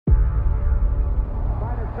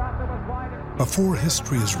Before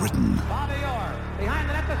history is written,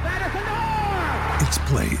 it's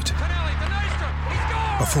played.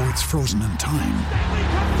 Before it's frozen in time,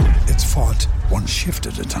 it's fought one shift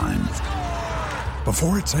at a time.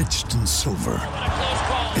 Before it's etched in silver,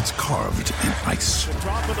 it's carved in ice.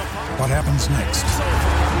 What happens next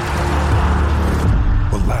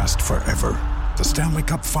will last forever. The Stanley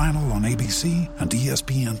Cup Final on ABC and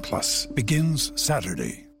ESPN Plus begins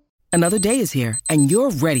Saturday. Another day is here, and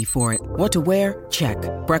you're ready for it. What to wear? Check.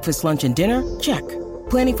 Breakfast, lunch, and dinner? Check.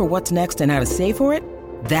 Planning for what's next and how to save for it?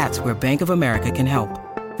 That's where Bank of America can help.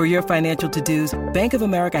 For your financial to-dos, Bank of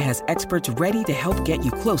America has experts ready to help get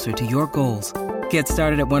you closer to your goals. Get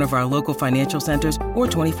started at one of our local financial centers or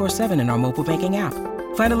 24/7 in our mobile banking app.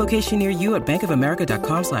 Find a location near you at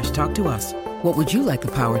bankofamerica.com/talktous. What would you like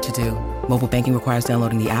the power to do? Mobile banking requires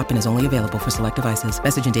downloading the app and is only available for select devices.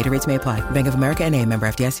 Message and data rates may apply. Bank of America NA, member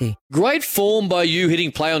FDIC. Great form by you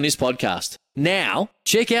hitting play on this podcast. Now,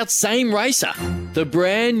 check out Same Racer, the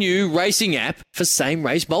brand new racing app for same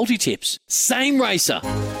race multi-tips. Same Racer.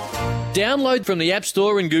 Download from the App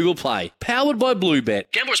Store and Google Play. Powered by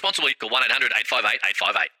Bluebet. Gamble responsibly. Call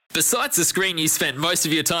 1-800-858-858. Besides the screen you spent most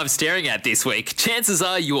of your time staring at this week, chances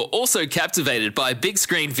are you were also captivated by a big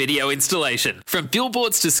screen video installation. From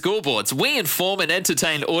billboards to scoreboards, we inform and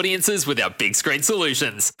entertain audiences with our big screen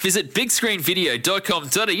solutions. Visit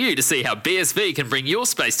bigscreenvideo.com.au to see how BSV can bring your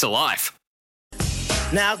space to life.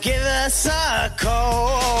 Now give us a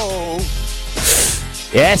call.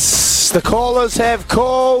 Yes, the callers have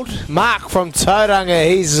called. Mark from Tauranga,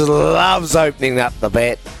 he loves opening up the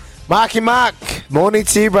bat. Marky Mark, morning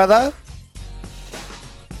to you, brother.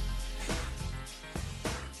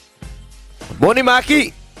 Morning,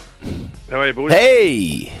 Marky. How are you, boys?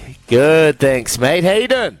 Hey, good, thanks, mate. How you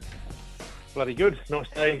doing? Bloody good. Nice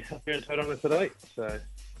day up here in Tauranga today. So,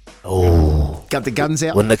 Got the guns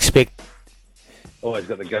out. Wouldn't expect. always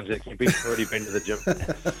got the guns out. You've already been to the gym.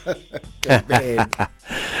 Good man.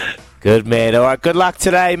 Good man. All right, good luck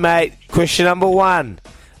today, mate. Question number 1.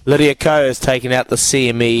 Lydia Ko has taken out the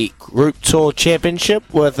CME Group Tour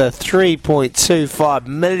Championship with a $3.25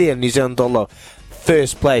 million New Zealand dollar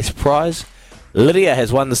first place prize. Lydia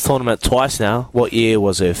has won this tournament twice now. What year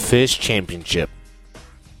was her first championship?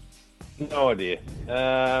 No idea.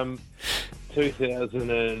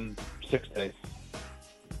 2016.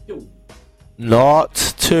 Not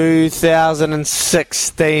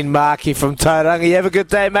 2016, Marky from Tauranga. You have a good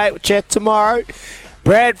day, mate. We'll chat tomorrow.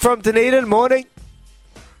 Brad from Dunedin, morning.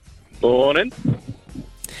 Morning.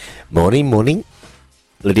 Morning.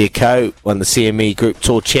 Lydia Ko won the CME Group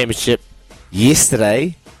Tour Championship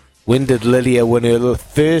yesterday. When did Lydia win her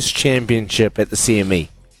first championship at the CME?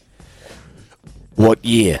 What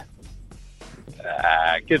year?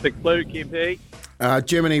 Give the clue, Kempy.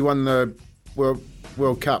 Germany won the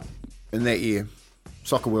World Cup in that year.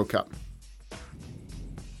 Soccer World Cup.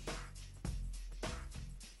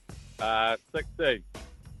 16.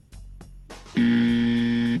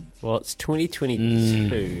 Well, it's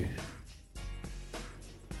 2022.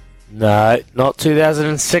 No, not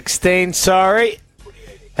 2016, sorry.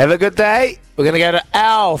 Have a good day. We're going to go to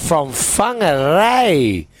Al from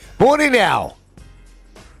Whangarei. Morning, Al.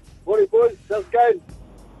 Morning, boys. How's it going?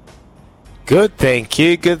 Good, thank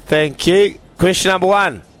you. Question number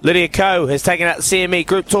 1. Lydia Ko has taken out the CME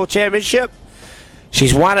Group Tour Championship.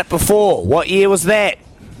 She's won it before. What year was that?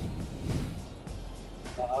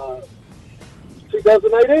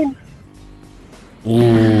 2018.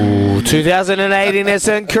 Ooh, 2018 is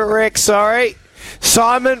incorrect, sorry.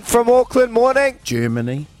 Simon from Auckland, morning.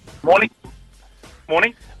 Germany. Morning.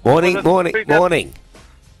 Morning. How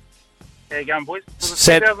you going, boys? Was it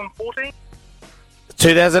Said- 2014?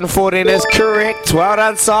 2014 is correct. Well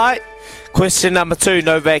done, Si. Question number 2.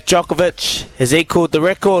 Novak Djokovic has equalled the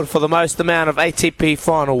record for the most amount of ATP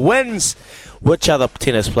final wins. Which other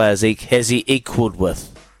tennis players has he equalled with?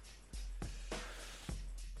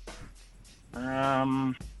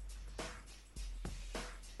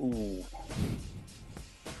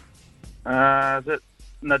 Is it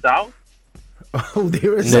Nadal? Oh,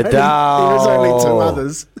 there is Nadal. only 2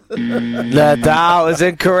 others. Nadal is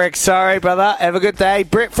incorrect. Sorry, brother. Have a good day.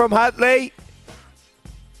 Brett from Huntly.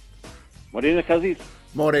 Morena, Cuzzies.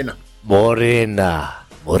 Morena. Novak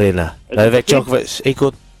Djokovic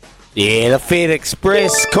equaled. Yeah, the Fed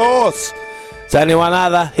Express course. There's only one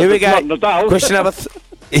other. Here we go. Question number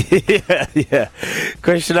yeah.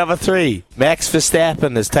 Question number 3. Max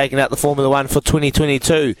Verstappen has taken out the Formula 1 for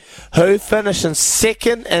 2022. Who finished in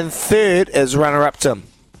 2nd and 3rd as runner-up, Tim?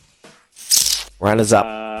 Runners up.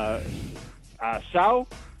 Charles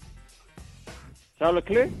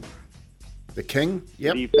Leclerc. The King.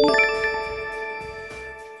 Yep.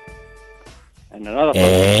 And another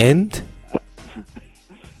And?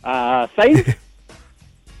 Sainz?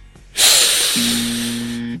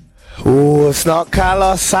 Oh, it's not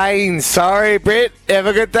Carlos Sainz. Sorry, Brett. Have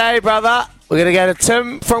a good day, brother. We're going to go to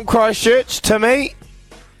Tim from Christchurch. Timmy?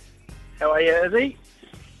 How are you, Izzy?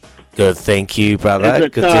 Good, thank you, brother.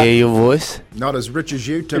 Good to hear your voice. Not as rich as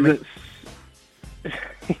you, Timmy.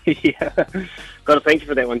 Yeah. Got to thank you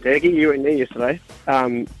for that one, Daggy. You weren't there yesterday.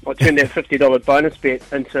 I turned that $50 bonus bet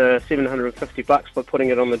into $750 by putting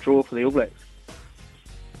it on the draw for the All Blacks.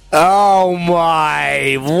 Oh,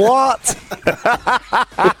 my. What?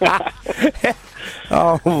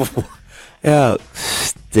 Oh,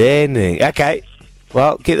 outstanding. Okay.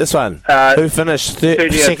 Well, get this one. Who finished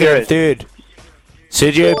second and third?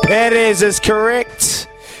 Sergio Perez is correct.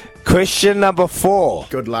 Question number 4.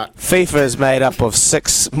 Good luck. FIFA is made up of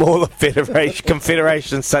 6 smaller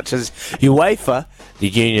confederations such as UEFA, the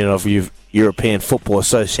Union of European Football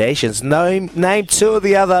Associations. Name 2 of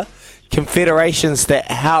the other confederations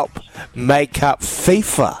that help make up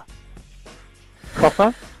FIFA.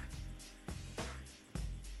 Copper.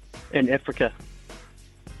 In Africa.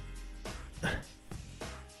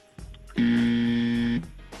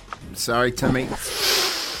 Sorry, Timmy.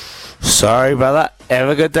 Sorry, brother. Have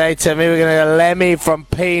a good day, Timmy. We're going to go Lammy from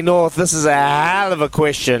P North. This is a hell of a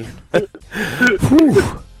question. I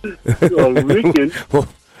reckon.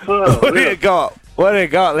 What do you got? What do you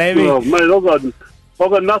got, Lammy? Oh, mate, I've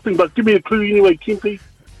got nothing, but give me a clue anyway, Kempy.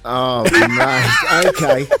 Oh, no.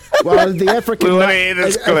 Okay. Well, the African... We want to hear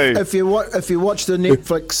this clue. If you watch the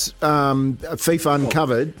Netflix FIFA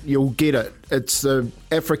Uncovered, you'll get it. It's the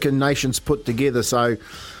African nations put together, so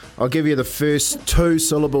I'll give you the first 2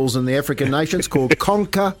 syllables in the African nations called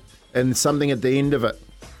conquer and something at the end of it.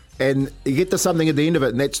 And you get to something at the end of it,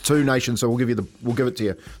 and that's 2 nations, so we'll give it to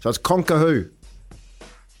you. So it's conquer who?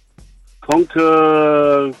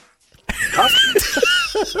 Conquer... Cup?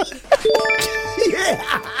 Yeah.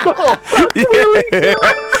 Oh, really?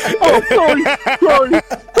 Oh, sorry.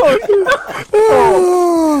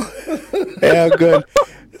 How good.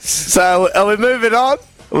 So, are we moving on?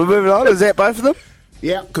 Is that both of them?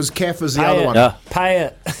 Yeah, because CAF is the other one. Pay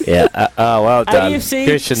it. Yeah. Well done. AFC,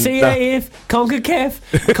 Christian, CAF, CONCACAF,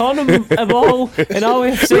 CONMEBOL, and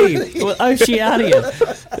OFC with Oceania.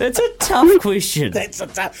 That's a tough question. That is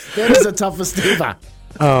the toughest ever.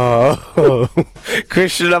 Oh,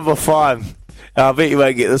 question number 5. I bet you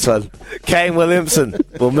won't get this one. Kane Williamson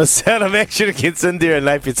will miss out on action against India and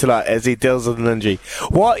Napier tonight as he deals with an injury.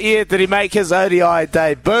 What year did he make his ODI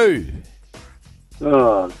debut?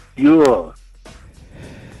 Oh, yeah.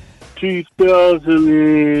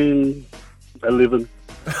 2011.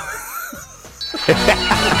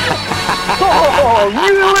 Oh,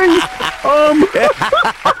 really?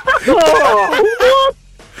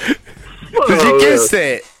 What? Did you guess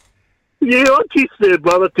that? Yeah, I guessed that,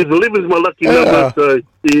 brother, because 11 is my lucky number, so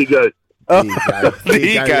there you go. There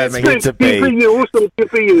you go. It's meant to be. You're awesome,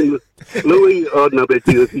 Kippy and Louis. Oh, no, that's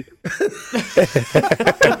you.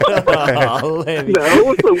 No,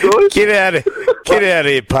 awesome, guys. Get out of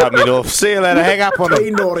here, Palmy North. See you later. Hang up on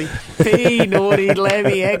P naughty. P naughty,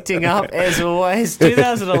 Lammy acting up as always.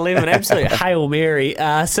 2011, absolute Hail Mary.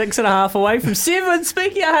 6.5 away from 7.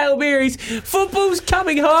 Speaking of Hail Marys, football's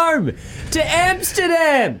coming home to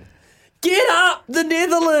Amsterdam. Get up, the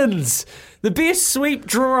Netherlands. The best sweep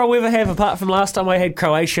draw I'll ever have, apart from last time I had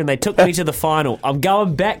Croatia and they took me to the final. I'm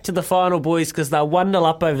going back to the final, boys, because they're 1-0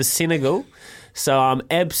 up over Senegal. So I'm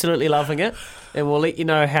absolutely loving it. And we'll let you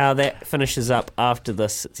know how that finishes up after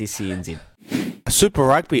this. It's SCNZ. Super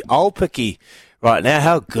Rugby, Aupiki right now.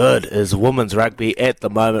 How good is women's rugby at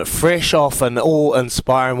the moment? Fresh off an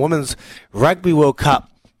all-inspiring Women's Rugby World Cup.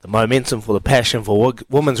 The momentum for the passion for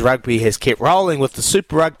women's rugby has kept rolling with the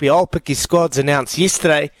Super Rugby Aupiki squads announced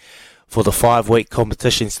yesterday for the 5-week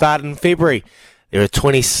competition started in February. There are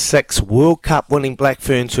 26 World Cup winning Black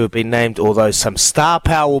Ferns who have been named, although some star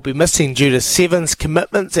power will be missing due to Sevens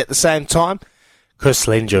commitments at the same time. Chris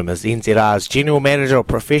Lindrum is NZR's General Manager of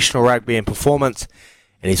Professional Rugby and Performance,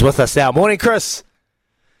 and he's with us now. Morning, Chris.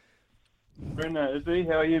 Brenda, Izzy,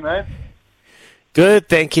 how are you, mate? Good,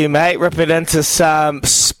 thank you, mate. Ripping into some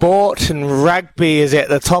sport, and rugby is at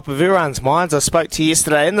the top of everyone's minds. I spoke to you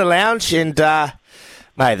yesterday in the lounge, and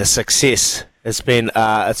mate, the success it's been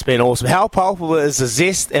awesome. How palpable is the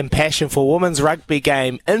zest and passion for women's rugby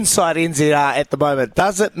game inside NZR at the moment?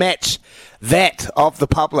 Does it match that of the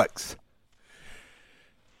public's?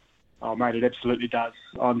 Oh, mate, it absolutely does.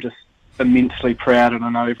 I'm just immensely proud, and I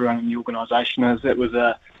know everyone in the organisation is. It was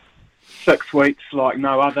 6 weeks like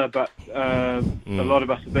no other, but a lot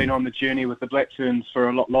of us have been on the journey with the Black Ferns for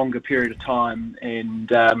a lot longer period of time, and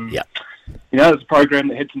it was a program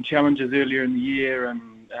that had some challenges earlier in the year,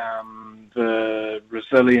 and the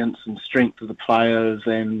resilience and strength of the players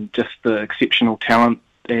and just the exceptional talent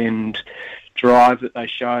and drive that they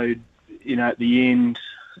showed, at the end,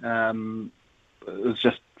 it was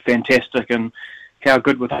just fantastic. And how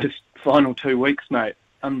good were those final 2 weeks, mate?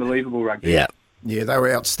 Unbelievable rugby. Yeah, they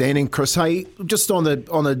were outstanding, Chris. Hey, just on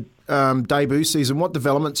the debut season, what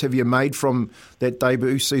developments have you made from that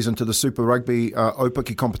debut season to the Super Rugby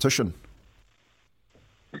Aupiki competition?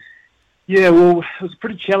 Yeah, well, it was a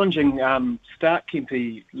pretty challenging start,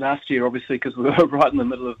 Kempy, last year, obviously, because we were right in the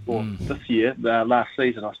middle of, this year, last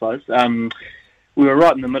season, I suppose. We were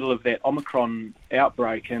right in the middle of that Omicron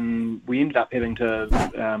outbreak, and we ended up having to,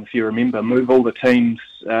 if you remember, move all the teams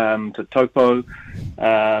to Taupo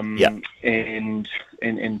and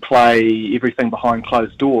play everything behind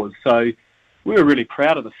closed doors. So we were really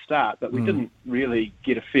proud of the start, but we didn't really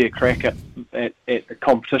get a fair crack at the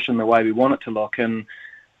competition the way we want it to look. And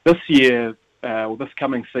this year, this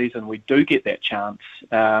coming season, we do get that chance.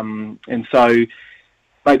 And so,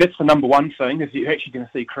 mate, that's the number one thing, is you're actually going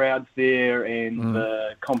to see crowds there and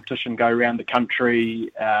the competition go around the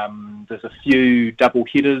country. There's a few double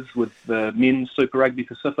headers with the men's Super Rugby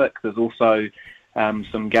Pacific. There's also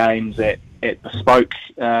some games at bespoke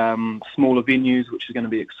smaller venues, which is going to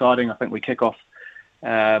be exciting. I think we kick off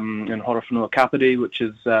in Horowhenua Kapiti, which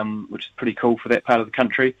is pretty cool for that part of the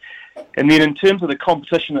country. And then in terms of the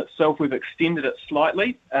competition itself, we've extended it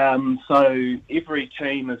slightly. So every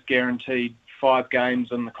team is guaranteed 5 games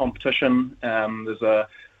in the competition. There's a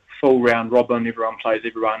full round robin, everyone plays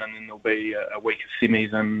everyone, and then there'll be a week of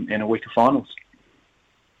semis and a week of finals.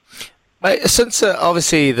 Mate, since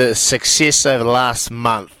obviously the success over the last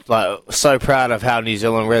month, so proud of how New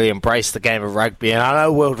Zealand really embraced the game of rugby, and I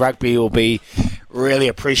know World Rugby will be really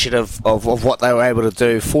appreciative of what they were able to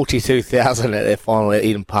do. 42,000 at their final at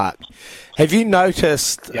Eden Park. Have you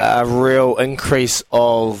noticed a real increase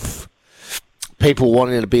of people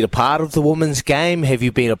wanting to be a part of the women's game? Have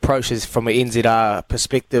you been approached from an NZR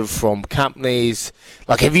perspective from companies?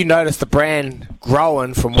 Have you noticed the brand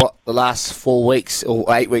growing from what the last 4 weeks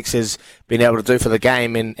or 8 weeks has been able to do for the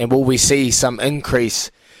game? And will we see some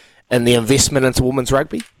increase in the investment into women's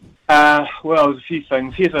rugby? Well, there's a few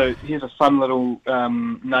things. Here's a fun little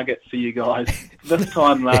nugget for you guys. This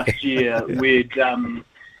time last year, we'd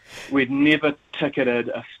never ticketed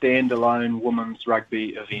a standalone women's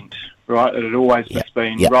rugby event, right? It had always just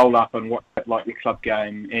been roll up and watch it like your club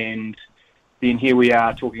game. And then here we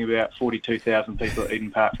are talking about 42,000 people at Eden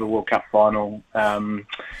Park for the World Cup final.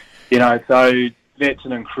 So that's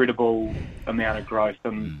an incredible amount of growth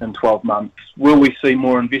in 12 months. Will we see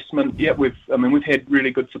more investment? Yeah, we've had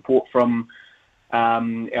really good support from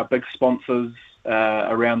our big sponsors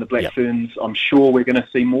around the Black Ferns. I'm sure we're going to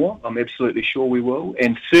see more. I'm absolutely sure we will.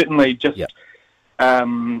 And certainly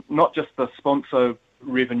not just the sponsor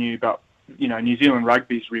revenue, but New Zealand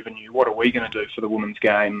Rugby's revenue. What are we going to do for the women's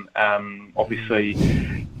game? Obviously,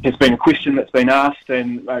 it's been a question that's been asked,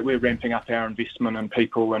 and we're ramping up our investment in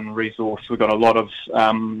people and resource. We've got a lot of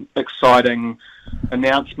exciting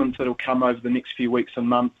announcements that will come over the next few weeks and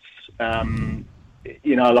months. As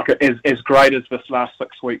great as this last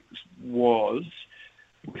 6 weeks was,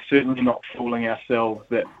 we're certainly not fooling ourselves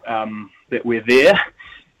that we're there.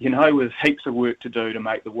 There's heaps of work to do to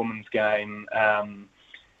make the women's game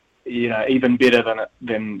even better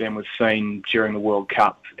than we've seen during the World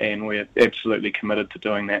Cup, and we're absolutely committed to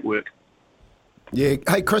doing that work. Yeah.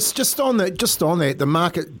 Hey, Chris, just on that, the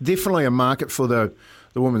market, definitely a market for the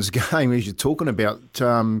women's game, as you're talking about,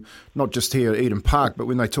 not just here at Eden Park, but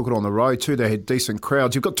when they took it on the road too, they had decent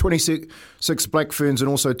crowds. You've got 26 Black Ferns and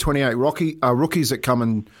also 28 rookies that come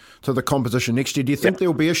into the competition next year. Do you think there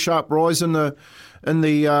will be a sharp rise in the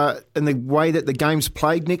way that the game's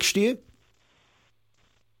played next year?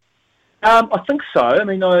 I think so. I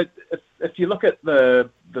mean, if you look at the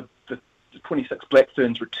 26 Black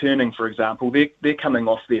Ferns returning, for example, they're coming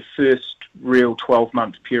off their first real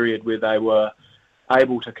 12-month period where they were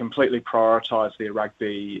able to completely prioritise their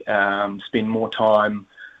rugby, spend more time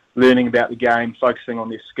learning about the game, focusing on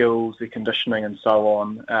their skills, their conditioning, and so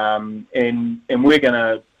on. And we're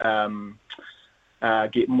going to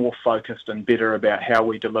get more focused and better about how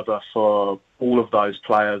we deliver for all of those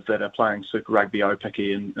players that are playing Super Rugby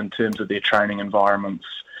Aupiki in terms of their training environments.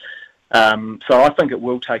 So I think it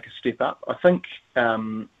will take a step up. I think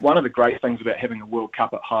one of the great things about having a World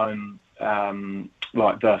Cup at home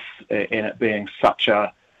like this, and it being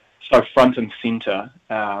so front and centre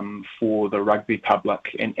for the rugby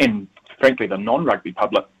public and frankly the non-rugby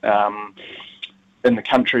public in the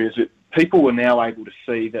country, is that people are now able to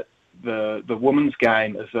see that the women's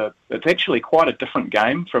game it's actually quite a different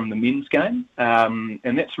game from the men's game,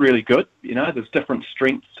 and that's really good. There's different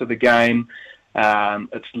strengths to the game.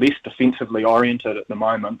 It's less defensively oriented at the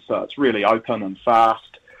moment, so it's really open and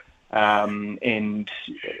fast. And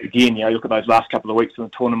again, look at those last couple of weeks in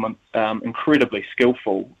the tournament, incredibly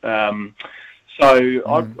skillful. I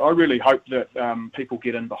really hope that people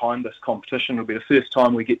get in behind this competition. It'll be the first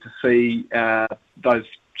time we get to see those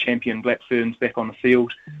champion Black Ferns back on the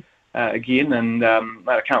field again, and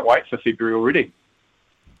I can't wait for February already.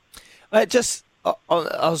 I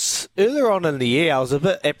was earlier on in the year, I was a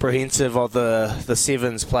bit apprehensive of the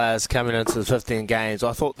Sevens players coming into the 15 games.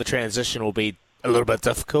 I thought the transition will be a little bit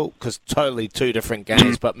difficult because totally two different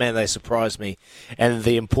games, but man, they surprised me. And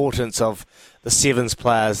the importance of the Sevens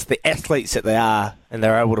players, the athletes that they are, and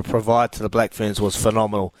they're able to provide to the Black Ferns was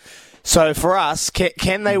phenomenal. So for us,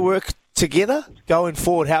 can they work together going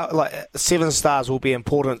forward? How Seven Stars will be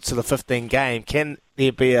important to the 15 game. Can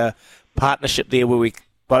there be a partnership there where we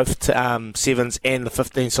both Sevens and the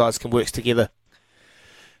 15 sides can work together?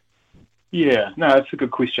 Yeah, no, it's a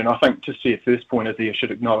good question. I think just to your first point is you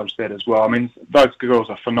should acknowledge that as well. I mean, those girls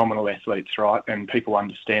are phenomenal athletes, right? And people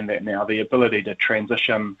understand that now. The ability to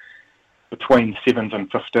transition between 7s and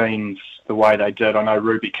 15s the way they did. I know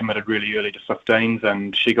Ruby committed really early to 15s,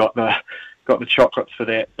 and she got the chocolates for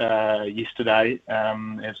that yesterday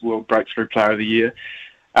as World Breakthrough Player of the Year.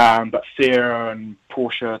 But Sarah and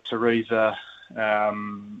Portia, Teresa,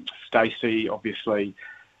 Stacey, obviously,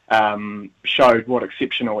 showed what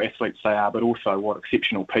exceptional athletes they are, but also what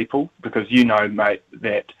exceptional people, because mate,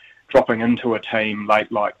 that dropping into a team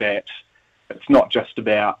late like that, it's not just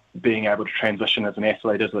about being able to transition as an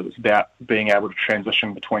athlete, is it? It's about being able to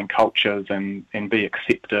transition between cultures and be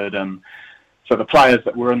accepted. And so the players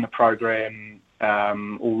that were in the program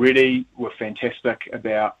already were fantastic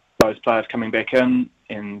about those players coming back in,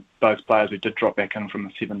 and those players who did drop back in from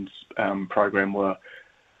the Sevens program were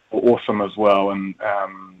awesome as well. And I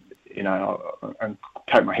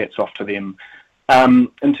take my hats off to them.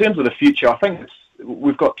 In terms of the future, I think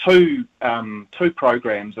we've got two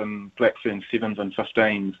programs in Black Ferns 7s and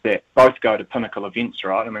 15s that both go to pinnacle events,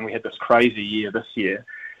 right? I mean, we had this crazy year this year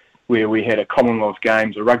where we had a Commonwealth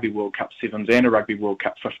Games, a Rugby World Cup 7s and a Rugby World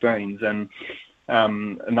Cup 15s, and a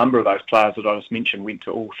number of those players that I just mentioned went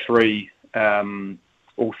to all three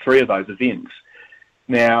of those events.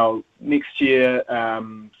 Now, next year,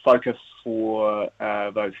 focus for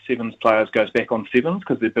those 7s players goes back on 7s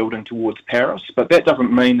because they're building towards Paris, but that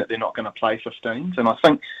doesn't mean that they're not going to play 15s. And I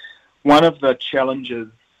think one of the challenges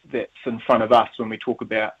that's in front of us when we talk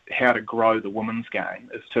about how to grow the women's game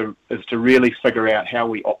is to really figure out how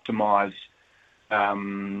we optimise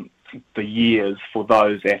the years for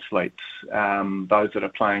those athletes, those that are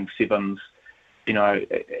playing 7s.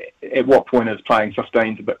 At what point is playing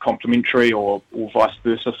 15s a bit complementary, or vice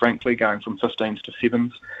versa, frankly, going from 15s to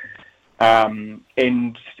 7s? I'd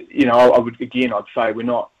say we're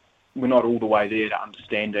not all the way there to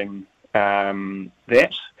understanding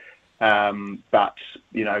that, but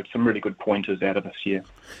some really good pointers out of this year.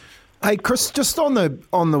 Hey Chris, just on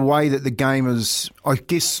the way that the game is, I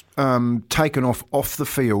guess, taken off the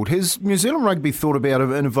field, has New Zealand Rugby thought about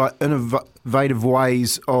innovative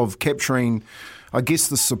ways of capturing, I guess,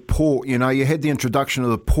 the support? You had the introduction of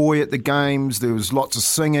the poi at the games. There was lots of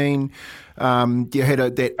singing. You had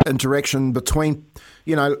that interaction between,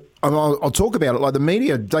 I'll talk about it. Like the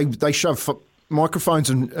media, they shove microphones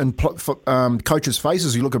in coaches'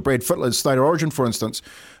 faces. You look at Brad Fittler's State of Origin, for instance.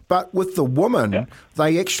 But with the women,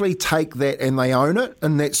 they actually take that and they own it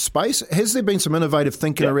in that space. Has there been some innovative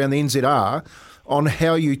thinking around the NZR on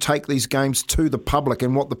how you take these games to the public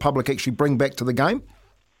and what the public actually bring back to the game?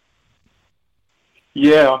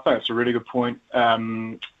 Yeah, I think it's a really good point.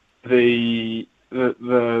 The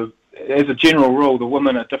as a general rule, the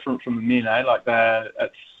women are different from the men.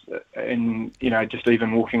 Just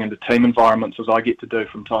even walking into team environments, as I get to do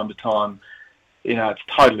from time to time, it's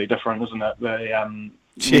totally different, isn't it? The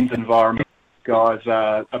men's environment, guys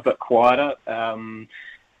are a bit quieter. The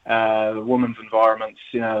women's environments,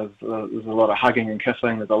 there's a lot of hugging and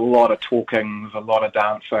kissing, there's a lot of talking, there's a lot of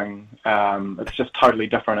dancing. It's just totally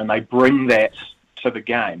different, and they bring that to the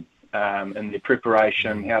game in their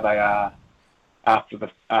preparation, how they are after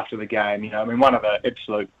the game. One of the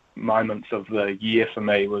absolute moments of the year for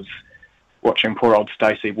me was watching poor old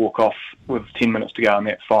Stacey walk off with 10 minutes to go in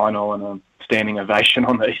that final, and a standing ovation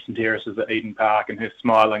on the Eastern Terraces at Eden Park, and her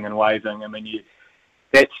smiling and waving.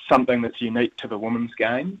 That's something that's unique to the women's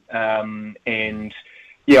game. I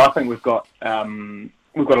think we've got a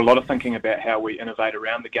lot of thinking about how we innovate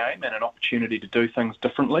around the game and an opportunity to do things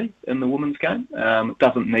differently in the women's game. It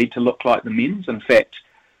doesn't need to look like the men's. In fact,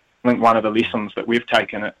 I think one of the lessons that we've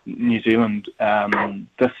taken at New Zealand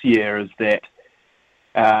this year is that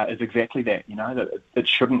is exactly that. That it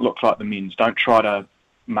shouldn't look like the men's. Don't try to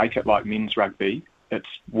make it like men's rugby. It's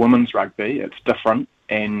women's rugby. It's different,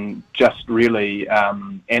 and just really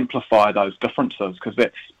amplify those differences, because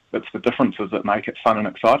that's the differences that make it fun and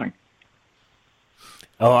exciting.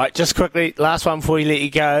 All right, just quickly, last one before we let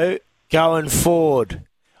you go. Going forward,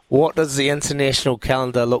 what does the international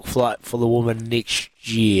calendar look like for the women next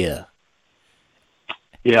year?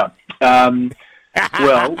 Yeah. Well,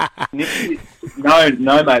 next year,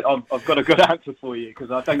 no, mate. I've got a good answer for you,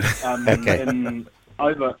 because I think in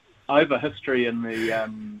over history in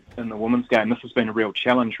the women's game, this has been a real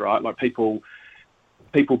challenge, right? Like people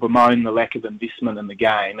bemoan the lack of investment in the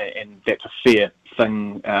game, and that's a fair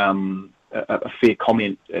thing, a fair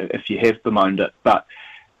comment if you have bemoaned it. But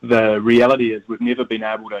the reality is we've never been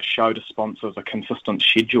able to show to sponsors a consistent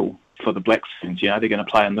schedule for the Black Ferns. They're going to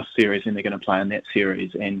play in this series and they're going to play in that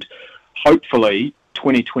series, and hopefully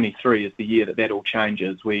 2023 is the year that all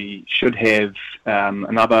changes. We should have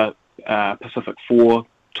another Pacific 4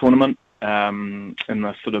 tournament in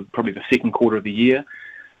the sort of probably the second quarter of the year,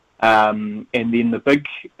 and then the big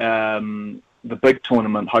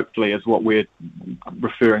tournament hopefully is what we're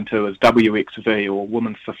referring to as WXV, or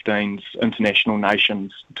Women's 15's International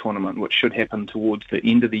Nations Tournament, which should happen towards the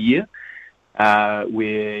end of the year,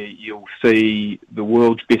 where you'll see the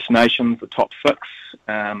world's best nations, the top 6,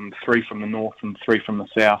 3 from the north and 3 from the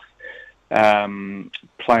south,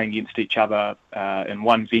 playing against each other in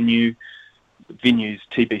one venue. The venue's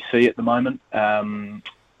TBC at the moment, and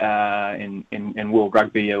World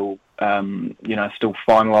Rugby will still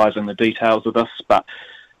finalising the details of this, but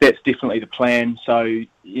that's definitely the plan. So,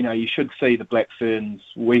 you should see the Black Ferns,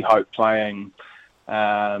 we hope, playing,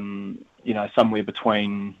 somewhere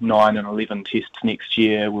between 9 and 11 tests next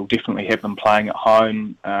year. We'll definitely have them playing at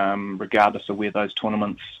home, regardless of where those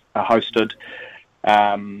tournaments are hosted.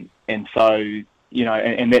 And so,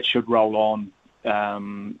 and that should roll on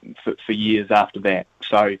for years after that.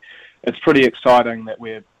 So it's pretty exciting that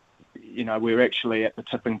we're actually at the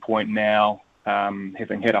tipping point now,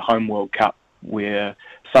 having had a home World Cup, where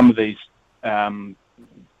some of these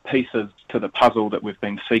pieces to the puzzle that we've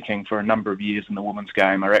been seeking for a number of years in the women's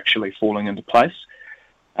game are actually falling into place.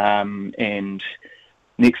 And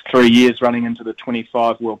next 3 years running into the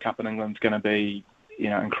 25 World Cup in England is going to be,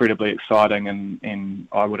 incredibly exciting, and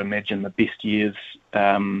I would imagine the best years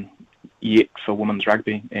yet for women's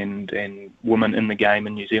rugby and women in the game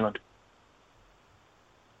in New Zealand.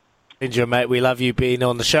 Benja, mate, we love you being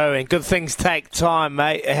on the show, and good things take time,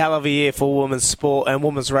 mate. A hell of a year for women's sport and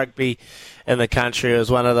women's rugby in the country. It was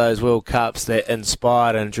one of those World Cups that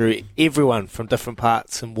inspired and drew everyone from different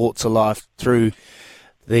parts and walks of life through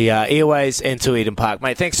the airways and to Eden Park.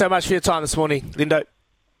 Mate, thanks so much for your time this morning, Lindo.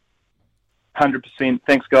 100%.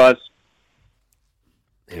 Thanks, guys.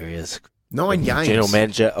 There he is. 9 games. General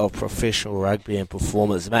Manager of Professional Rugby and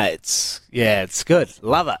Performance. Mate, it's good.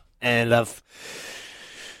 Love it. And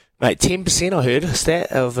mate, 10% I heard, a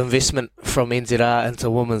stat of investment from NZR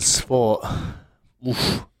into women's sport.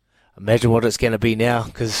 Oof. Imagine what it's going to be now,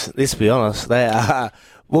 because let's be honest, they are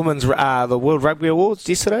the World Rugby Awards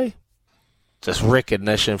yesterday. Just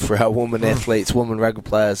recognition for our women athletes, women rugby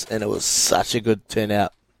players, and it was such a good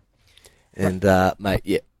turnout. And, mate,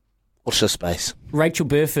 yeah, watch this space. Rachel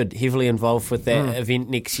Burford, heavily involved with that event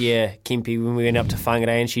next year, Kempi, when we went up to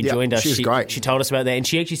Whangarei and she joined us. She's great. She told us about that, and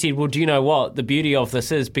she actually said, well, do you know what? The beauty of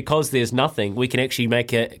this is, because there's nothing, we can actually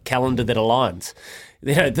make a calendar that aligns.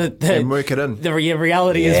 And work it in. The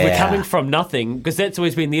reality is we're coming from nothing, because that's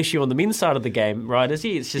always been the issue on the men's side of the game, right? It's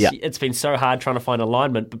just it's been so hard trying to find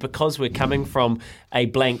alignment, but because we're coming from a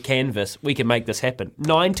blank canvas, we can make this happen.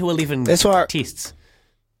 9 to 11 tests.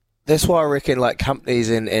 That's why I reckon like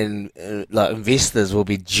companies and like investors will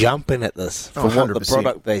be jumping at this for what the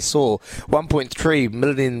product they saw. 1.3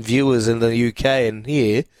 million viewers in the UK and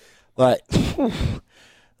here, like,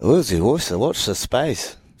 watch the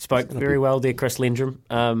space. Spoke very well there, Chris Lendrum,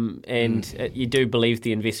 and you do believe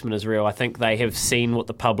the investment is real. I think they have seen what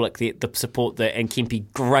the public, the support, and Kempi,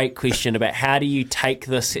 great question about how do you take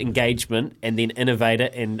this engagement and then innovate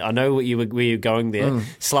it, and I know where you're going there,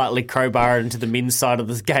 slightly crowbar into the men's side of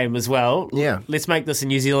this game as well. Yeah. Let's make this a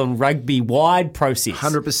New Zealand rugby-wide process.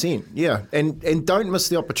 100%, yeah. And don't miss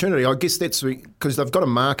the opportunity. I guess that's because they've got a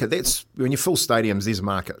market. That's when you fill stadiums, there's a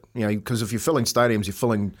market. Because if you're filling stadiums, you're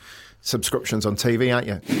filling subscriptions on TV, aren't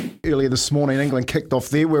you? Earlier this morning, England kicked off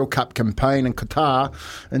their World Cup campaign in Qatar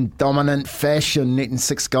in dominant fashion, netting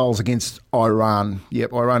 6 goals against Iran.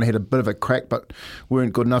 Yep, Iran had a bit of a crack, but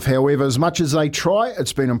weren't good enough. However, as much as they try,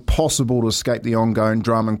 it's been impossible to escape the ongoing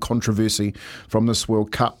drama and controversy from this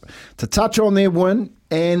World Cup. To touch on their win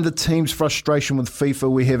and the team's frustration with FIFA,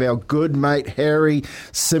 we have our good mate Harry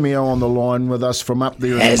Simeo on the line with us from up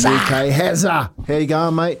there in the UK. Hazza! How you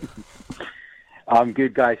going, mate? I'm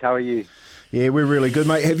good, guys. How are you? Yeah, we're really good,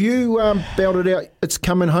 mate. Have you belted out It's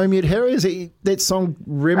Coming Home yet, Harry? Is that song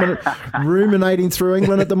ruminating through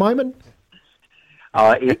England at the moment?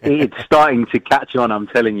 It's starting to catch on, I'm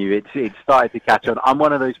telling you. It's started to catch on. I'm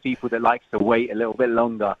one of those people that likes to wait a little bit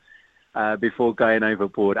longer before going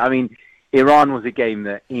overboard. I mean, Iran was a game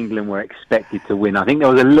that England were expected to win. I think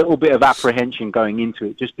there was a little bit of apprehension going into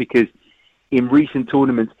it just because in recent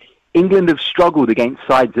tournaments, England have struggled against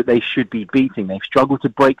sides that they should be beating. They've struggled to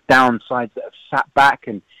break down sides that have sat back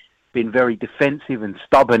and been very defensive and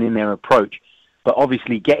stubborn in their approach. But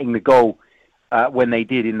obviously getting the goal when they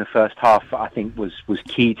did in the first half, I think was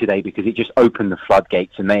key today because it just opened the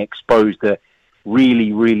floodgates and they exposed a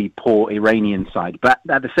really, really poor Iranian side. But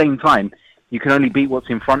at the same time, you can only beat what's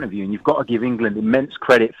in front of you, and you've got to give England immense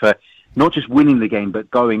credit for not just winning the game,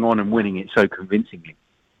 but going on and winning it so convincingly.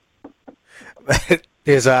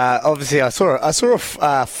 There's obviously I saw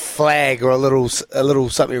a flag or a little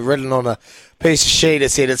something written on a piece of sheet that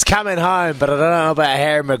said it's coming home, but I don't know about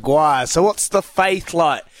Harry Maguire. So what's the faith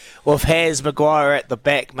like with Harry Maguire at the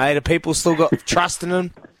back, mate? Have people still got trust in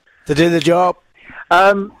him to do the job?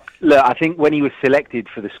 Look, I think when he was selected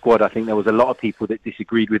for the squad, I think there was a lot of people that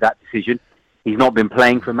disagreed with that decision. He's not been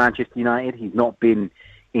playing for Manchester United. He's not been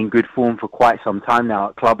in good form for quite some time now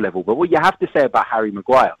at club level. But what you have to say about Harry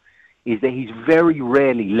Maguire is that he's very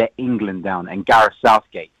rarely let England down and Gareth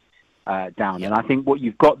Southgate down. And I think what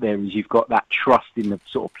you've got there is you've got that trust in the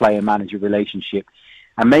sort of player-manager relationship.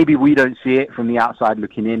 And maybe we don't see it from the outside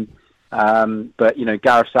looking in. But, you know,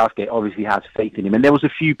 Gareth Southgate obviously has faith in him. And there was a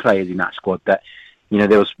few players in that squad that, you know,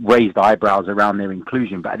 there was raised eyebrows around their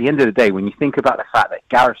inclusion. But at the end of the day, when you think about the fact that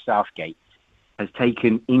Gareth Southgate has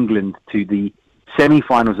taken England to the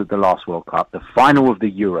semi-finals of the last World Cup, the final of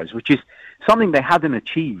the Euros, which is something they hadn't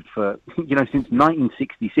achieved for, you know, since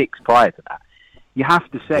 1966 prior to that. You have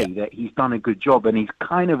to say that he's done a good job and he's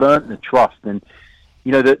kind of earned the trust. And,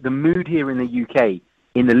 you know, the mood here in the UK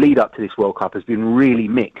in the lead up to this World Cup has been really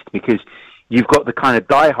mixed because you've got the kind of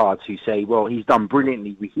diehards who say, well, he's done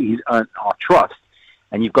brilliantly, he's earned our trust.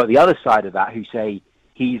 And you've got the other side of that who say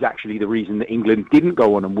he's actually the reason that England didn't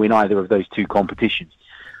go on and win either of those two competitions.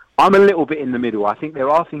 I'm a little bit in the middle. I think there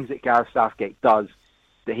are things that Gareth Southgate does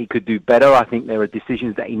that he could do better. I think there are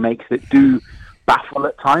decisions that he makes that do baffle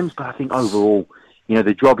at times, but I think overall, you know,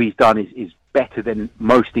 the job he's done is better than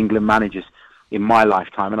most England managers in my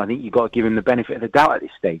lifetime, and I think you've got to give him the benefit of the doubt at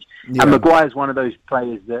this stage. Yeah. And Maguire's one of those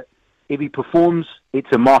players that if he performs,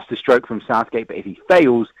 it's a masterstroke from Southgate, but if he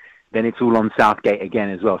fails, then it's all on Southgate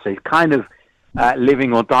again as well. So he's kind of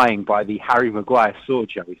living or dying by the Harry Maguire sword,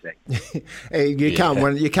 shall we say? You can't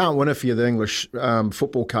win. You can't win if you're the English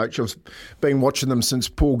football coach. I've been watching them since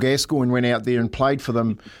Paul Gascoigne went out there and played for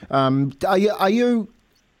them. Are you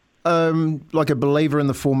like a believer in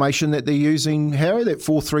the formation that they're using, Harry? That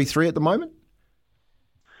 4-3-3 at the moment?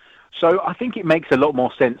 So I think it makes a lot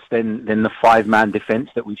more sense than the 5-man defence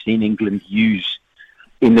that we've seen England use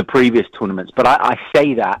in the previous tournaments. But I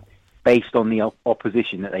say that based on the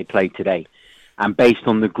opposition that they played today. And based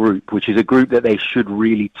on the group, which is a group that they should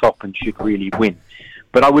really top and should really win.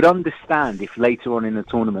 But I would understand if later on in the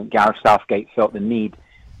tournament, Gareth Southgate felt the need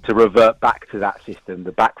to revert back to that system,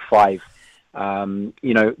 the back five. You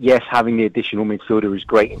know, yes, having the additional midfielder is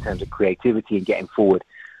great in terms of creativity and getting forward.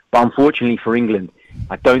 But unfortunately for England,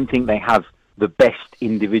 I don't think they have the best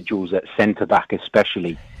individuals at centre-back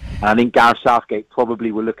especially. And I think Gareth Southgate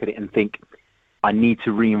probably will look at it and think, I need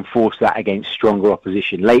to reinforce that against stronger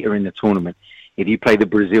opposition later in the tournament. If you play the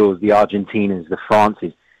Brazils, the Argentinas, the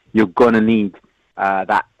Frances, you're going to need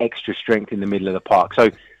that extra strength in the middle of the park. So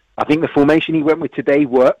I think the formation he went with today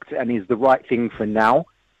worked and is the right thing for now.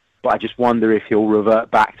 But I just wonder if he'll revert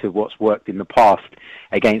back to what's worked in the past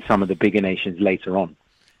against some of the bigger nations later on.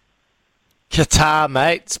 Qatar,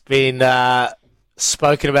 mate, it's been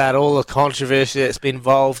spoken about all the controversy that's been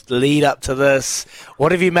involved lead up to this.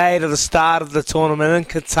 What have you made of the start of the tournament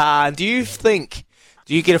in Qatar? And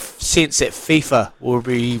do you get a sense that FIFA will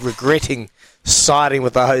be regretting siding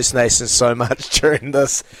with the host nation so much during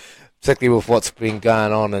this, particularly with what's been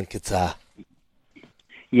going on in Qatar?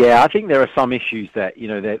 Yeah, I think there are some issues that, you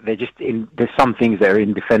know, they're just there's some things that are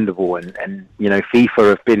indefendable and, you know, FIFA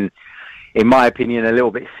have been in my opinion, a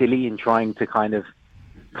little bit silly in trying to kind of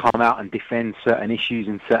come out and defend certain issues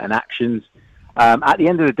and certain actions. At the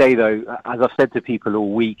end of the day, though, as I've said to people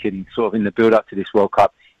all week and sort of in the build-up to this World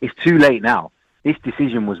Cup, it's too late now. This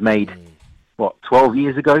decision was made, 12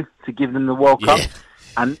 years ago to give them the World Cup?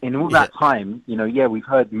 And in all that time, we've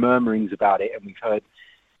heard murmurings about it and we've heard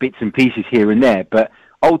bits and pieces here and there, but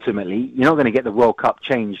ultimately, you're not going to get the World Cup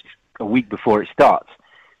changed a week before it starts.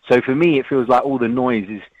 So for me, it feels like all the noise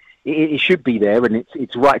is, it should be there, and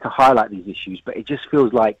it's right to highlight these issues, but it just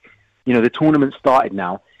feels like, the tournament started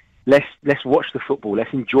now. Let's watch the football.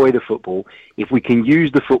 Let's enjoy the football. If we can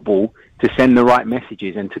use the football to send the right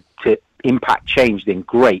messages and to impact change, then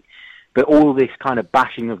great. But all this kind of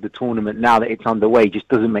bashing of the tournament now that it's underway just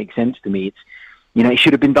doesn't make sense to me. It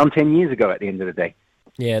should have been done 10 years ago at the end of the day.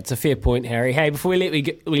 Yeah, it's a fair point, Harry. Hey, before we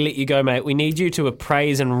let you go, mate, we need you to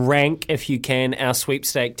appraise and rank, if you can, our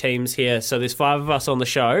sweepstake teams here. So there's 5 of us on the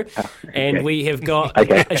show, and we have got...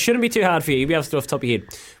 It shouldn't be too hard for you. You'll be able to do it off the top of your head.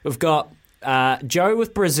 We've got Joe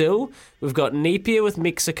with Brazil. We've got Napier with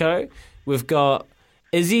Mexico. We've got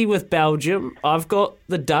Izzy with Belgium. I've got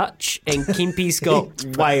the Dutch, and Kempy's got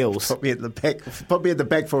Wales. Put me at the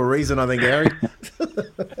back for a reason, I think, Harry.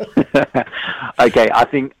 Okay, I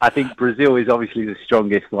think Brazil is obviously the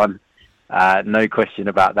strongest one. No question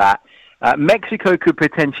about that. Mexico could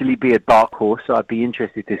potentially be a dark horse, so I'd be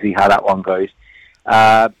interested to see how that one goes.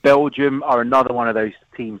 Belgium are another one of those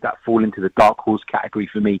teams that fall into the dark horse category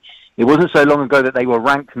for me. It wasn't so long ago that they were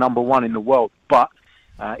ranked number 1 in the world, but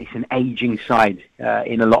it's an aging side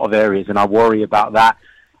in a lot of areas, and I worry about that.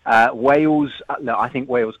 Wales, I think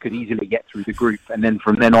Wales could easily get through the group, and then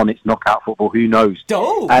from then on, it's knockout football. Who knows?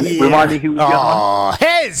 Remind me who was the other one?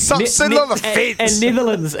 Hey, something on the fence. And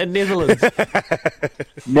Netherlands.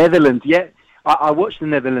 Netherlands, yeah. I watched the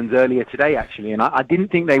Netherlands earlier today, actually, and I didn't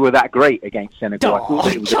think they were that great against Senegal. I thought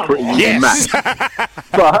that it was a pretty even match.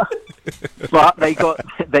 But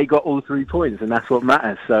they got all 3 points, and that's what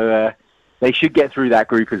matters. So they should get through that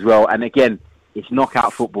group as well. And again, it's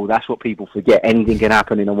knockout football. That's what people forget. Anything can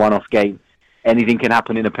happen in a one-off game. Anything can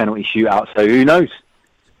happen in a penalty shootout. So who knows?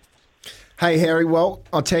 Hey, Harry, well,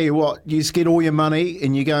 I'll tell you what, you just get all your money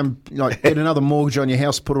and you go and get another mortgage on your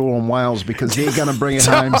house, put it all on Wales, because they're going to bring it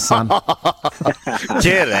home, son.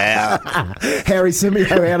 Get out. Harry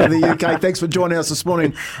Simeo out of the UK. Thanks for joining us this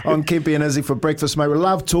morning on Kempy and Izzy for breakfast, mate. We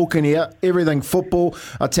love talking here, everything football.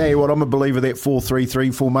 I tell you what, I'm a believer of that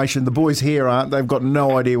 4-3-3 formation. The boys here aren't. They've got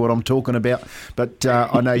no idea what I'm talking about, but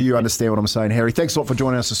I know you understand what I'm saying, Harry. Thanks a lot for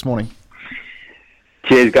joining us this morning.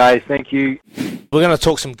 Cheers, guys. Thank you. We're going to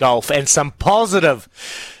talk some golf, and some positive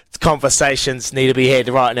conversations need to be had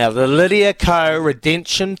right now. The Lydia Ko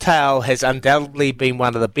redemption tale has undoubtedly been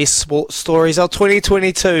one of the best sports stories of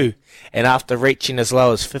 2022. And after reaching as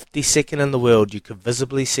low as 52nd in the world, you could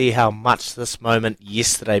visibly see how much this moment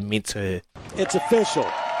yesterday meant to her. It's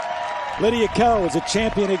official. Lydia Ko is a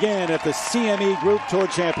champion again at the CME Group Tour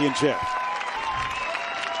Championship.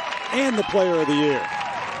 And the Player of the Year.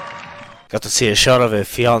 Got to see a shot of her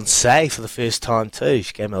fiancé for the first time too.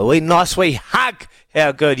 She gave him a nice wee hug.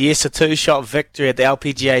 How good. Yes, a 2-shot victory at the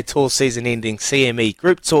LPGA Tour season-ending CME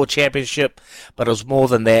Group Tour Championship. But it was more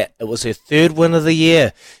than that. It was her 3rd win of the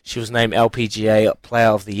year. She was named LPGA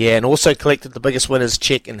Player of the Year and also collected the biggest winners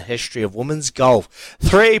check in the history of women's golf.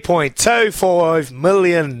 3.25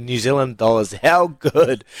 million New Zealand dollars. How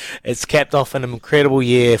good. It's capped off an incredible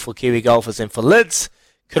year for Kiwi golfers and for Lids.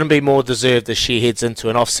 Couldn't be more deserved as she heads into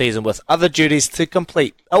an off-season with other duties to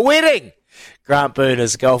complete. A wedding! Grant Boone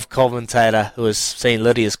is a golf commentator who has seen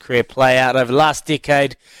Lydia's career play out over the last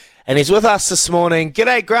decade, and he's with us this morning.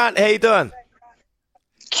 G'day, Grant. How you doing?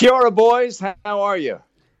 Kia ora, boys. How are you?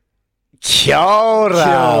 Kia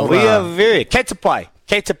ora. We are very... Kei te pai,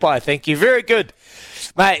 thank you. Very good.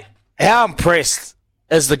 Mate, how impressed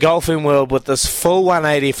is the golfing world with this full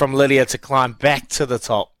 180 from Lydia to climb back to the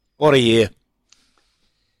top? What a year.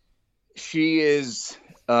 She is,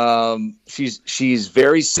 she's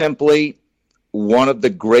very simply one of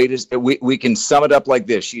the greatest. We can sum it up like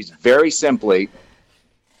this. She's very simply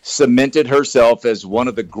cemented herself as one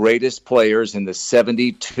of the greatest players in the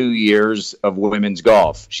 72 years of women's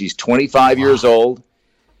golf. She's 25 years old.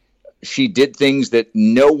 She did things that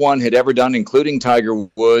no one had ever done, including Tiger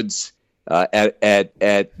Woods. At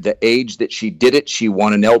the age that she did it, she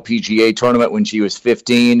won an LPGA tournament when she was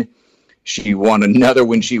 15. She won another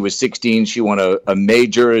when she was 16. She won a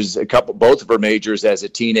major, both of her majors as a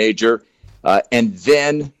teenager. And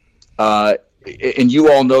then, and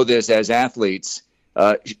you all know this as athletes,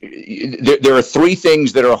 there are 3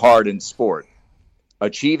 things that are hard in sport: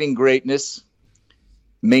 achieving greatness,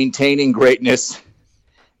 maintaining greatness,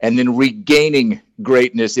 and then regaining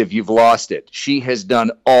greatness if you've lost it. She has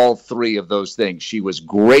done all three of those things. She was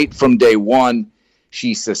great from day one.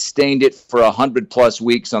 She sustained it for 100-plus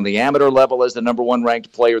weeks on the amateur level as the number one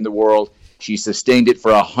ranked player in the world. She sustained it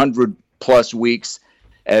for 100-plus weeks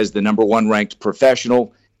as the number one ranked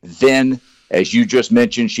professional. Then, as you just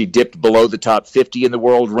mentioned, she dipped below the top 50 in the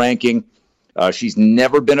world ranking. She's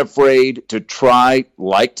never been afraid to try,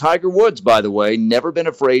 like Tiger Woods, by the way, never been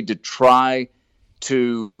afraid to try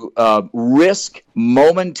to risk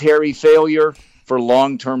momentary failure for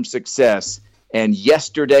long-term success. And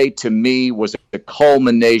yesterday, to me, was a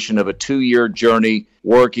culmination of a 2-year journey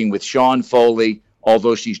working with Sean Foley,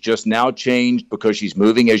 although she's just now changed because she's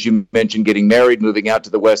moving, as you mentioned, getting married, moving out to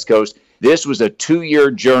the West Coast. This was a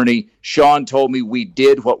 2-year journey. Sean told me we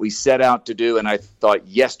did what we set out to do, and I thought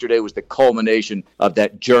yesterday was the culmination of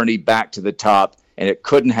that journey back to the top, and it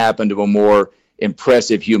couldn't happen to a more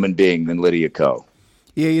impressive human being than Lydia Ko.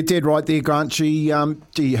 Yeah, you did right there, Grant. She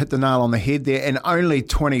hit the nail on the head there, and only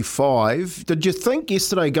 25. Did you think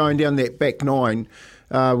yesterday going down that back nine,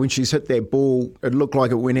 when she's hit that ball, it looked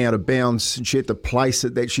like it went out of bounds and she had to place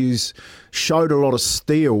it, that she's showed a lot of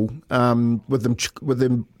steel with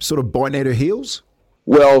them sort of biting at her heels?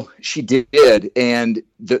 Well, she did, and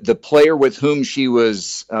the player with whom she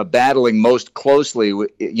was battling most closely,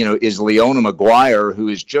 is Leona Maguire, who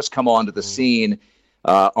has just come onto the scene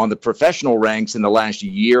on the professional ranks in the last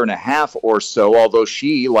year and a half or so, although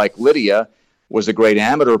she, like Lydia, was a great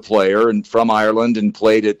amateur player and from Ireland and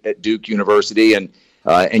played at Duke University. And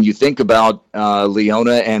you think about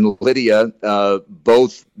Leona and Lydia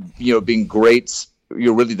both, being greats,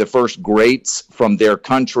 really the first greats from their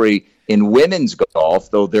country in women's golf,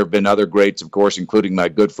 though there have been other greats, of course, including my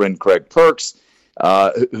good friend Craig Perks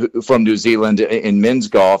from New Zealand in men's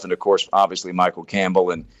golf, and, of course, obviously Michael Campbell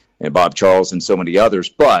and Bob Charles and so many others.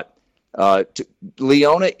 But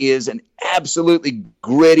Leona is an absolutely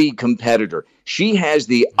gritty competitor. She has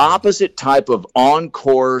the opposite type of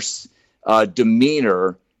on-course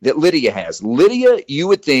demeanor that Lydia has. Lydia, you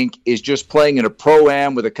would think, is just playing in a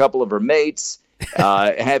pro-am with a couple of her mates,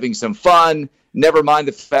 having some fun. Never mind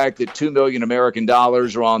the fact that $2 million American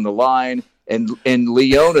dollars are on the line. And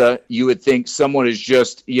Leona, you would think someone has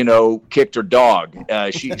just, kicked her dog.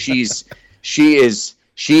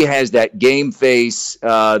 She has that game face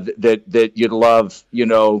that you'd love,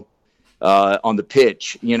 on the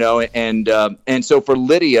pitch, and so for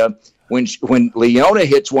Lydia, when Leona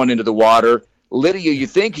hits one into the water, Lydia, you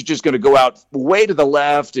think, is just going to go out way to the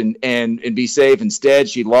left and be safe. Instead,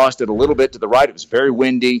 she lost it a little bit to the right. It was very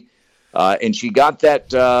windy, and she got that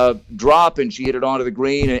drop and she hit it onto the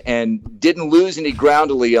green and didn't lose any ground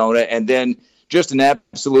to Leona. And then just an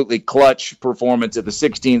absolutely clutch performance at the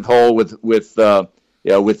 16th hole with a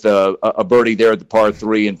birdie there at the par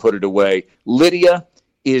 3 and put it away. Lydia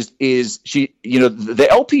is she, the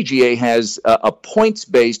LPGA has a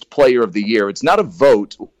points-based player of the year. It's not a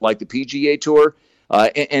vote like the PGA Tour,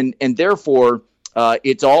 and therefore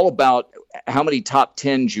it's all about how many top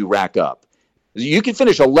 10s you rack up. You can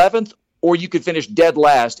finish 11th or you could finish dead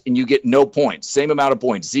last and you get no points, same amount of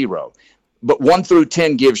points, 0. But 1 through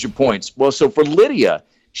 10 gives you points. Well, so for Lydia,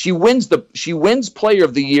 she wins player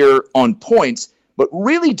of the year on points. But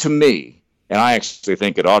really, to me, and I actually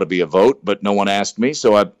think it ought to be a vote, but no one asked me,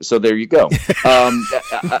 so there you go.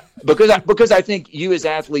 Because I think you as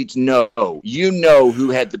athletes know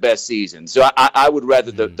who had the best season. So I would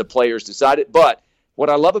rather the players decide it. But what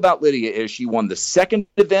I love about Lydia is she won the second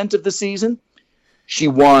event of the season. She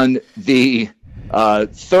won the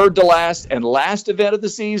third to last and last event of the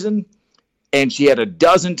season. And she had a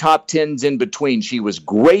dozen top 10s in between. She was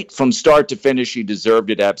great from start to finish. She deserved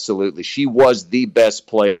it absolutely. She was the best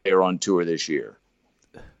player on tour this year.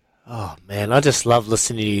 Oh, man, I just love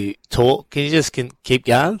listening to you talk. Can you just keep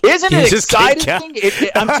going? Isn't it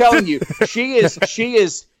exciting? I'm telling you, she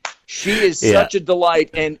is such a delight.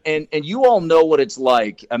 And you all know what it's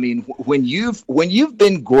like. I mean, when you've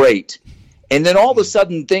been great and then all of a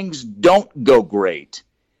sudden things don't go great,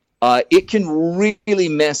 it can really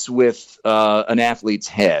mess with an athlete's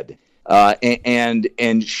head.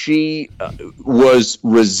 And she was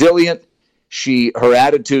resilient. Her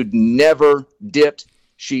attitude never dipped.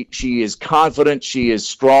 She is confident. She is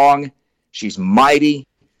strong. She's mighty.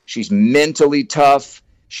 She's mentally tough.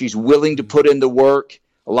 She's willing to put in the work.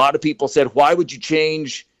 A lot of people said, why would you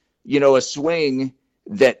change, a swing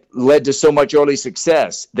that led to so much early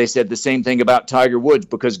success? They said the same thing about Tiger Woods,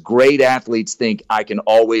 because great athletes think I can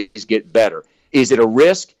always get better. Is it a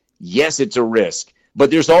risk? Yes, it's a risk.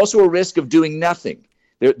 But there's also a risk of doing nothing.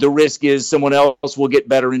 The risk is someone else will get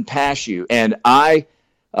better and pass you. And I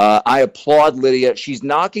I applaud Lydia. She's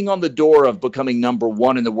knocking on the door of becoming number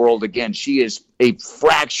one in the world again. She is a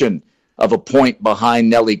fraction of a point behind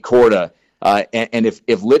Nelly Korda. And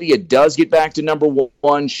if Lydia does get back to number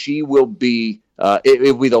one, she will be it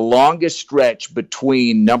will be the longest stretch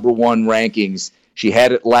between number one rankings. She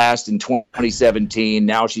had it last in 2017.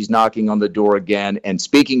 Now she's knocking on the door again. And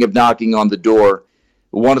speaking of knocking on the door,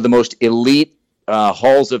 one of the most elite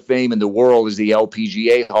halls of fame in the world is the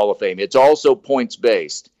LPGA Hall of Fame. It's also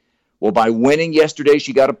points-based. Well, by winning yesterday,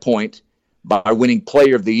 she got a point. By winning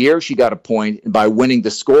Player of the Year, she got a point. And by winning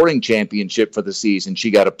the scoring championship for the season,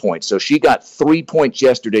 she got a point. So she got 3 points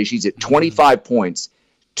yesterday. She's at 25 points.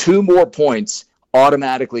 2 more points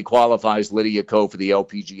automatically qualifies Lydia Ko for the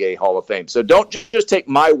LPGA Hall of Fame. So don't just take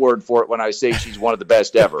my word for it when I say she's one of the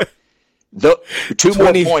best ever. 2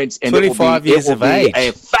 more points, and it will be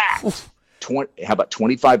a fact. How about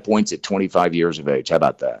 25 points at 25 years of age? How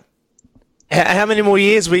about that? How many more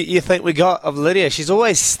years you think we got of Lydia? She's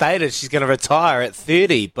always stated she's going to retire at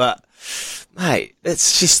 30, but, mate,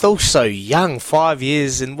 she's still so young, 5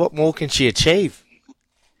 years, and what more can she achieve?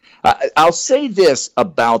 I'll say this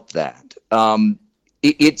about that.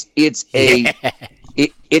 It's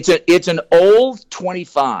an old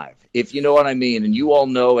 25, if you know what I mean. And you all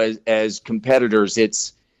know as competitors,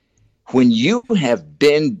 it's when you have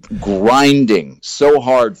been grinding so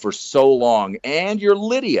hard for so long, and you're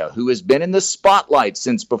Lydia, who has been in the spotlight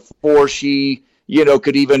since before she,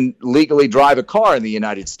 could even legally drive a car in the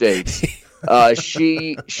United States. It's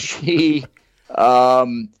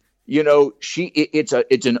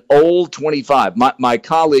an old 25. My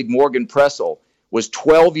colleague Morgan Pressel was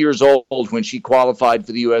 12 years old when she qualified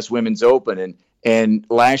for the U.S. Women's Open, and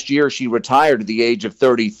last year she retired at the age of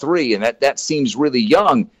 33, and that seems really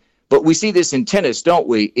young. But we see this in tennis, don't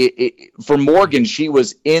we? For Morgan, she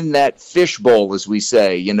was in that fishbowl, as we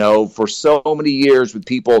say, for so many years with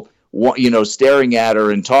people, staring at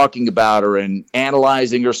her and talking about her and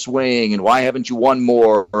analyzing her swing and why haven't you won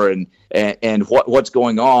more and what's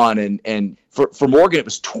going on. And for Morgan, it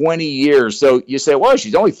was 20 years. So you say, well,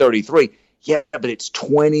 she's only 33. Yeah, but it's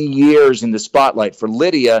 20 years in the spotlight. For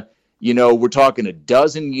Lydia, we're talking a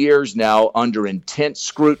dozen years now under intense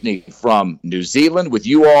scrutiny from New Zealand with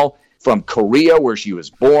you all, from Korea, where she was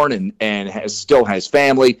born and still has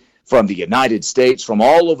family, from the United States, from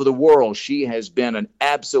all over the world. She has been an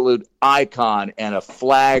absolute icon and a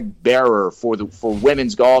flag bearer for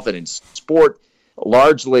women's golf and in sport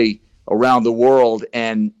largely around the world.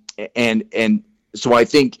 And so I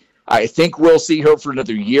think we'll see her for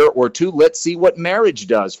another year or two. Let's see what marriage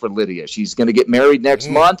does for Lydia. She's going to get married next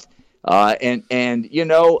month. I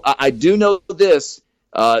do know this.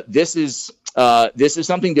 This is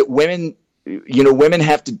something that women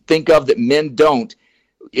have to think of that men don't.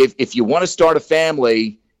 If you want to start a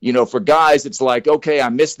family, for guys, it's like, okay, I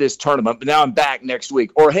missed this tournament, but now I'm back next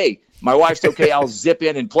week. Or, hey, my wife's okay, I'll zip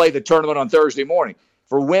in and play the tournament on Thursday morning.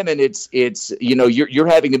 For women, it's you're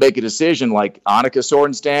having to make a decision like Annika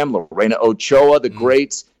Sorenstam, Lorena Ochoa, the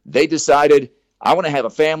greats. They decided, I want to have a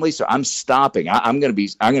family, so I'm stopping. I'm going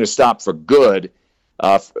to stop for good.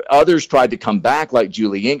 Others tried to come back, like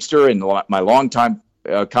Julie Inkster and my longtime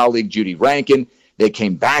colleague Judy Rankin. They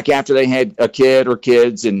came back after they had a kid or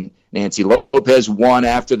kids, and Nancy Lopez won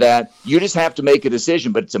after that. You just have to make a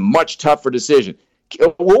decision, but it's a much tougher decision.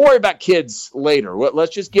 We'll worry about kids later.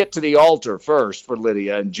 Let's just get to the altar first for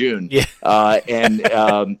Lydia in June. Yeah.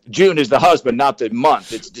 June is the husband, not the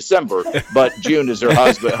month. It's December, but June is her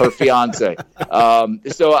husband, her fiance.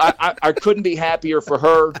 So I couldn't be happier for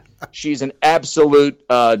her. She's an absolute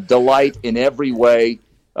delight in every way.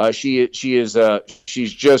 She's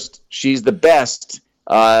the best,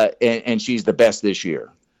 and she's the best this year.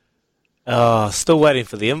 Oh, still waiting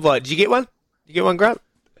for the invite. Did you get one? Did you get one, Grant?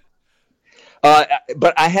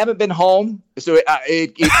 But I haven't been home, so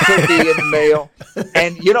it could be in the mail.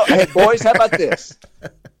 And, hey, boys, how about this?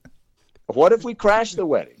 What if we crash the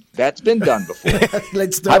wedding? That's been done before.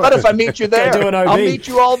 Let's do How about it. if I meet you there? Do an OB. I'll meet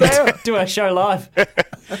you all there. Do our show live.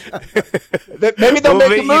 Maybe they'll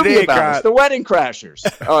make a movie there, about Grant. us. The Wedding Crashers.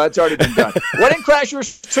 Oh, that's already been done. Wedding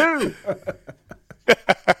Crashers 2.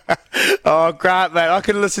 Oh, Grant, mate, I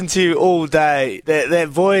could listen to you all day. That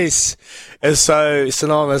voice is so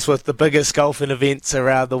synonymous with the biggest golfing events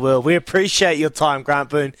around the world. We appreciate your time, Grant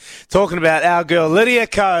Boone, talking about our girl, Lydia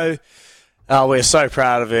Ko. Oh, we're so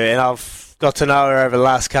proud of her, and I've got to know her over the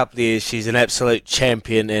last couple of years. She's an absolute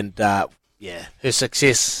champion, and, her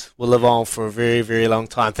success will live on for a very, very long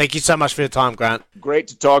time. Thank you so much for your time, Grant. Great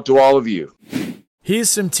to talk to all of you. Here's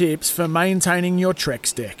some tips for maintaining your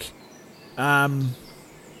Trex deck.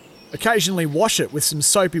 Occasionally wash it with some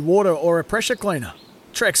soapy water or a pressure cleaner.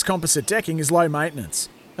 Trex composite decking is low maintenance.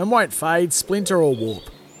 and won't fade, splinter or warp.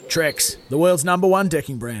 Trex, the world's #1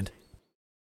 decking brand.